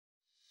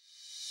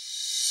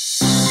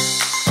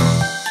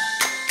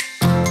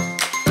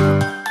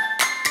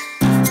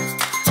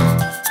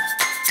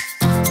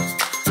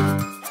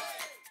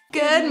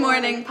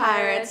morning,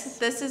 Pirates.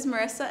 This is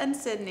Marissa and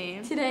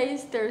Sydney. Today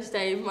is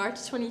Thursday, March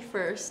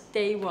 21st,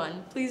 day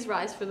 1. Please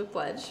rise for the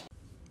pledge.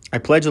 I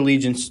pledge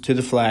allegiance to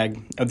the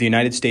flag of the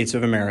United States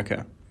of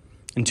America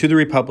and to the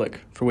republic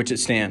for which it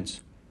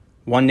stands,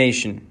 one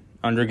nation,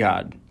 under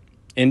God,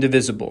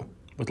 indivisible,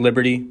 with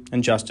liberty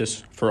and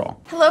justice for all.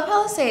 Hello,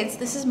 Palisades.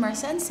 This is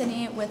Marissa and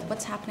Sydney with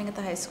what's happening at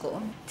the high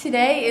school.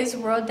 Today is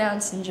World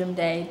Down Syndrome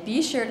Day.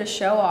 Be sure to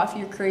show off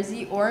your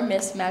crazy or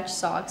mismatched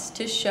socks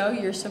to show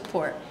your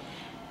support.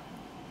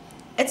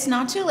 It's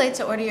not too late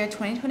to order your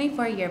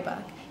 2024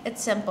 yearbook.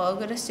 It's simple.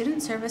 Go to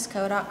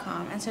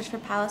studentserviceco.com and search for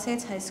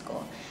Palisades High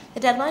School. The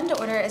deadline to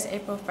order is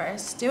April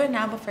 1st. Do it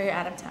now before you're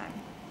out of time.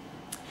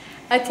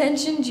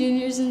 Attention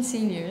juniors and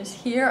seniors,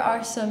 here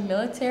are some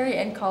military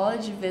and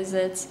college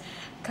visits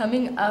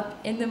coming up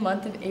in the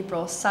month of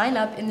April. Sign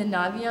up in the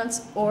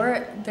Naviance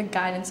or the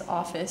guidance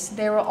office.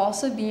 There will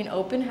also be an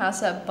open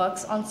house at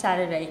Bucks on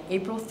Saturday,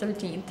 April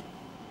 13th.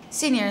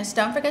 Seniors,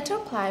 don't forget to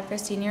apply for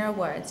senior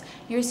awards.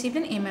 You received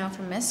an email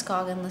from Ms.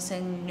 Scoggin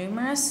listing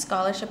numerous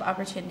scholarship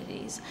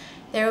opportunities.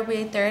 There will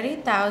be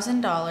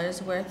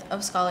 $30,000 worth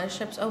of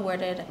scholarships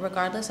awarded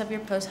regardless of your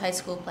post-high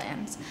school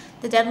plans.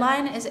 The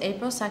deadline is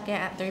April 2nd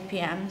at 3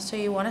 p.m., so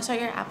you want to start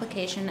your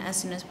application as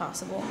soon as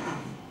possible.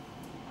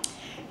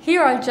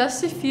 Here are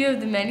just a few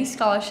of the many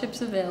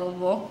scholarships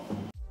available.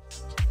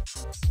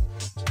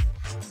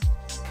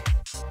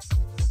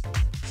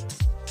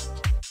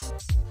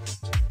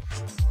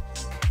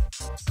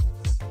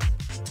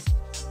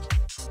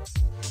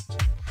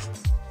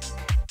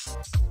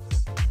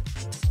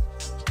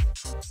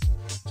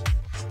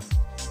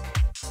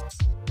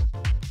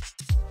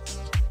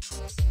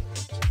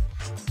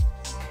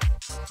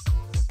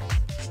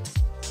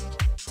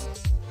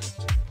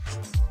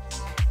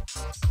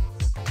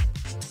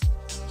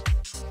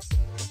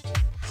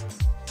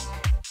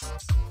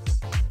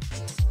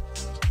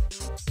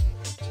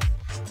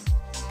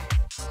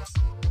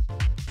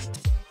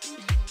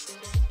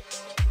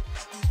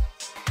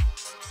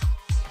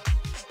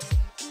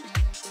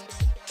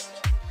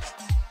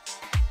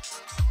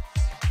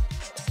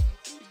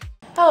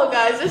 Hello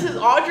guys, this is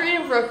Audrey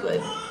in Brooklyn.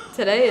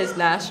 Today is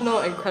National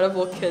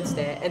Incredible Kids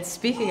Day, and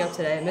speaking of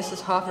today, Mrs.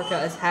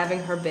 Hofferka is having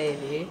her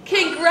baby.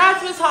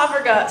 Congrats, Ms.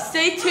 Hofferka.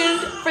 Stay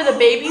tuned for the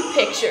baby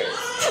pictures.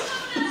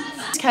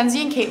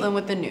 Kenzie and Caitlin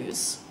with the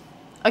news.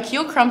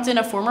 Akil Crumpton,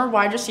 a former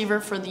wide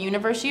receiver for the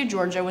University of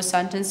Georgia, was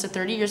sentenced to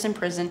 30 years in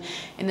prison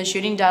in the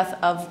shooting death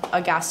of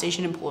a gas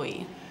station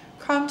employee.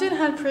 Crumpton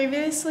had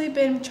previously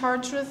been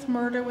charged with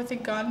murder with a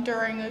gun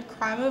during a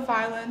crime of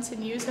violence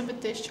and use of a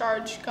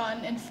discharged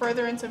gun in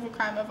furtherance of a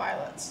crime of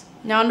violence.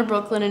 Now on to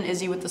Brooklyn and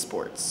Izzy with the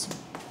sports.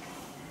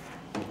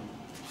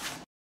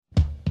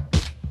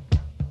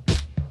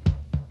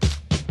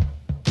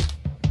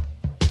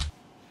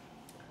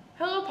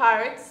 Hello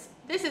Pirates,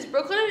 this is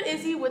Brooklyn and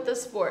Izzy with the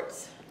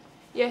sports.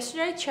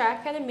 Yesterday,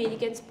 track had a meet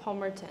against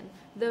Palmerton.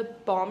 The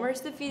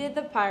Bombers defeated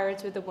the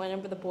Pirates with a win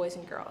over the boys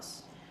and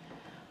girls.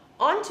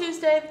 On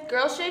Tuesday,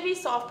 girls JV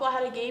softball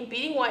had a game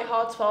beating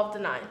Whitehall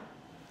 12-9.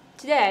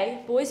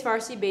 Today, boys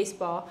varsity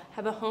baseball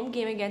have a home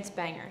game against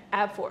Bangor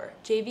at 4.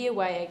 JV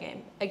away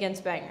game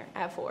against Bangor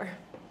at 4.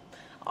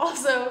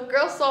 Also,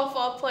 girls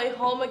softball play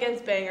home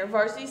against Bangor,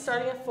 varsity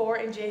starting at 4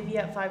 and JV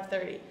at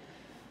 5:30.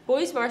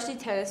 Boys varsity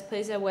tennis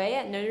plays away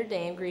at Notre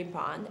Dame Green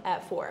Pond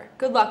at 4.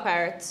 Good luck,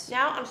 Pirates.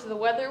 Now onto the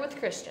weather with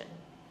Christian.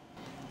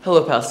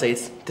 Hello,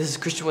 Palisades. This is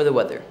Christian with the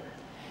weather.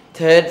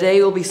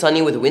 Today will be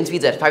sunny with wind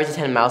speeds at 5 to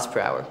 10 miles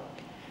per hour.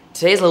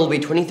 Today's low will be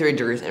 23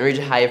 degrees and reach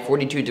a high of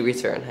 42 degrees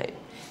Fahrenheit.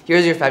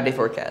 Here's your 5-day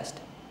forecast.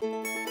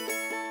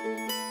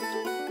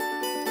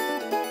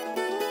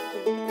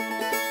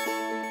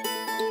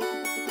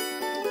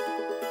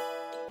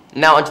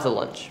 Now onto the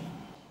lunch.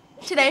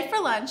 Today for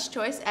lunch,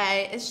 choice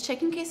A is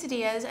chicken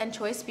quesadillas and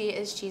choice B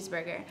is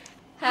cheeseburger.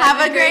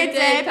 Have a great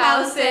day,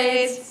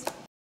 Palisades!